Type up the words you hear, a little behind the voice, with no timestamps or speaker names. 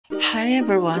Hi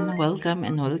everyone, welcome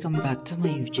and welcome back to my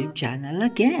YouTube channel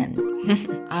again.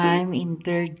 I'm in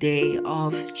third day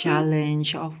of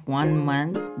challenge of 1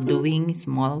 month doing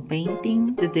small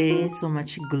painting. Today is so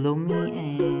much gloomy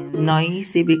and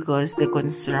noisy because the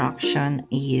construction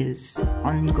is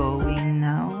ongoing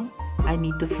now. I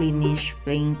need to finish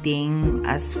painting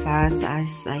as fast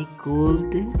as I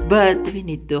could, but we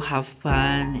need to have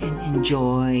fun and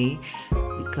enjoy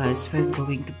because we're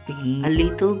going to paint a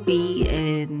little bit,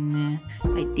 and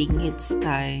I think it's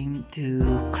time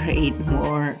to create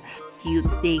more cute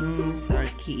things or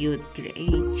cute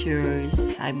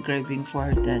creatures. I'm craving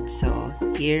for that, so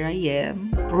here I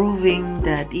am proving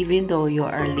that even though you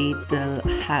are little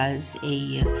has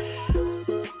a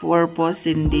purpose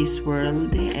in this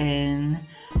world. And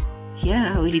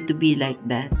yeah, we need to be like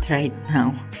that right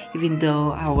now, even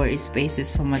though our space is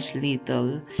so much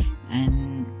little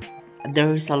and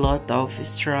there's a lot of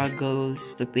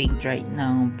struggles to paint right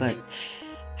now, but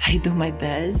I do my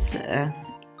best.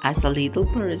 As a little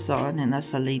person and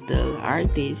as a little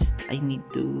artist, I need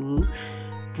to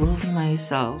prove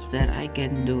myself that I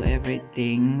can do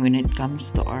everything when it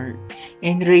comes to art.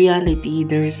 In reality,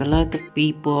 there's a lot of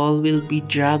people will be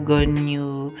dragging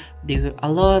you. There's a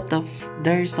lot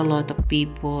of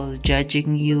people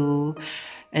judging you,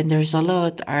 and there's a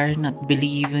lot are not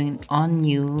believing on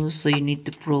you, so you need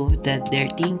to prove that their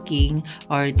thinking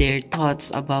or their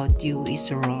thoughts about you is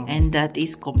wrong, and that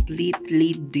is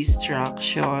completely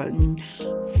distraction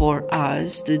for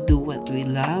us to do what we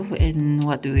love and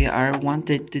what we are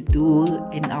wanted to do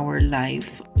in our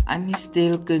life. I'm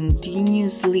still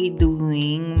continuously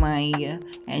doing my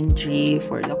entry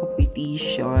for the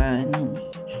competition.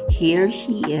 Here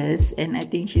she is, and I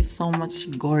think she's so much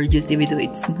gorgeous even though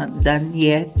it's not done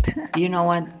yet. You know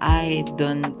what? I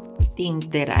don't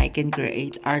think that I can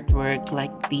create artwork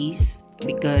like this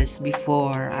because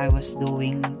before I was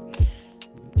doing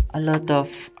a lot of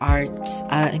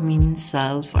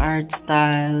self-art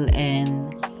style,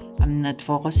 and I'm not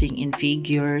focusing in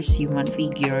figures, human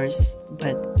figures.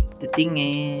 But the thing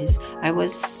is, I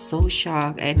was so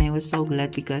shocked and I was so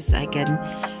glad because I can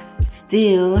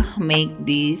still make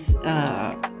this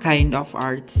kind of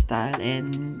art style,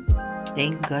 and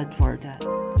thank God for that.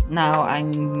 Now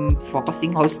I'm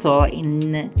focusing also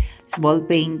in small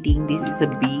painting. This is a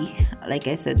bee, like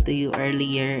I said to you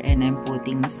earlier, and I'm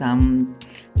putting some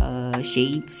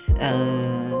shapes,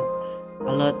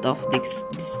 a lot of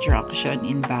distraction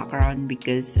in background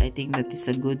because I think that is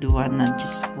a good one, not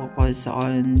just focus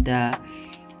on the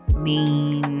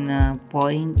main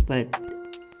point, but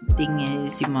the thing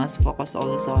is you must focus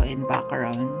also in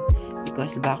background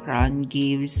because background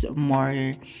gives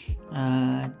more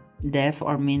depth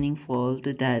or meaningful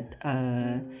to that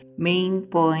main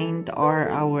point or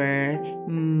our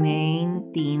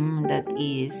main theme, that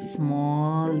is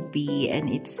small bee, and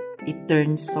it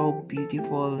turns so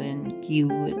beautiful and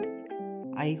cute.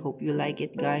 I hope you like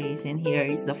it, guys, and here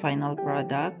is the final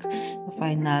product, the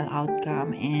final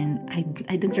outcome, and I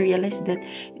didn't realize that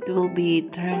it will be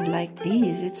turned like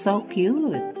this. It's so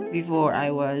cute. Before I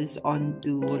was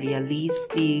onto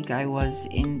realistic, I was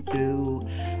into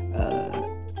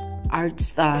art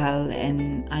style,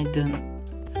 and I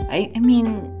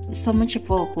mean so much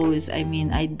focus. I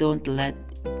mean, I don't let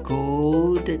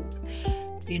go that,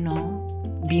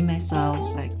 be myself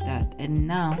like that. And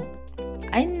now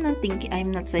I'm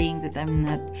not saying that I'm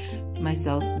not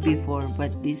myself before,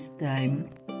 but this time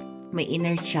my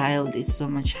inner child is so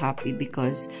much happy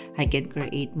because I can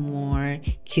create more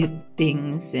cute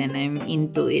things, and I'm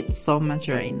into it so much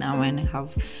right now, and I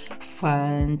have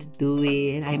fun to do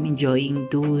it. I'm enjoying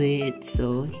do it.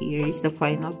 So here is the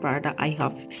final product. I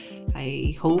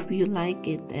hope you like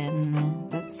it, and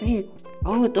that's it.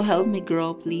 Oh, to help me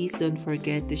grow, please don't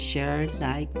forget to share,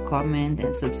 like, comment,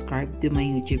 and subscribe to my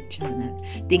YouTube channel.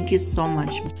 Thank you so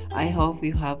much. I hope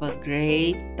you have a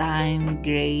great time,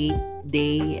 great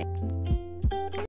day.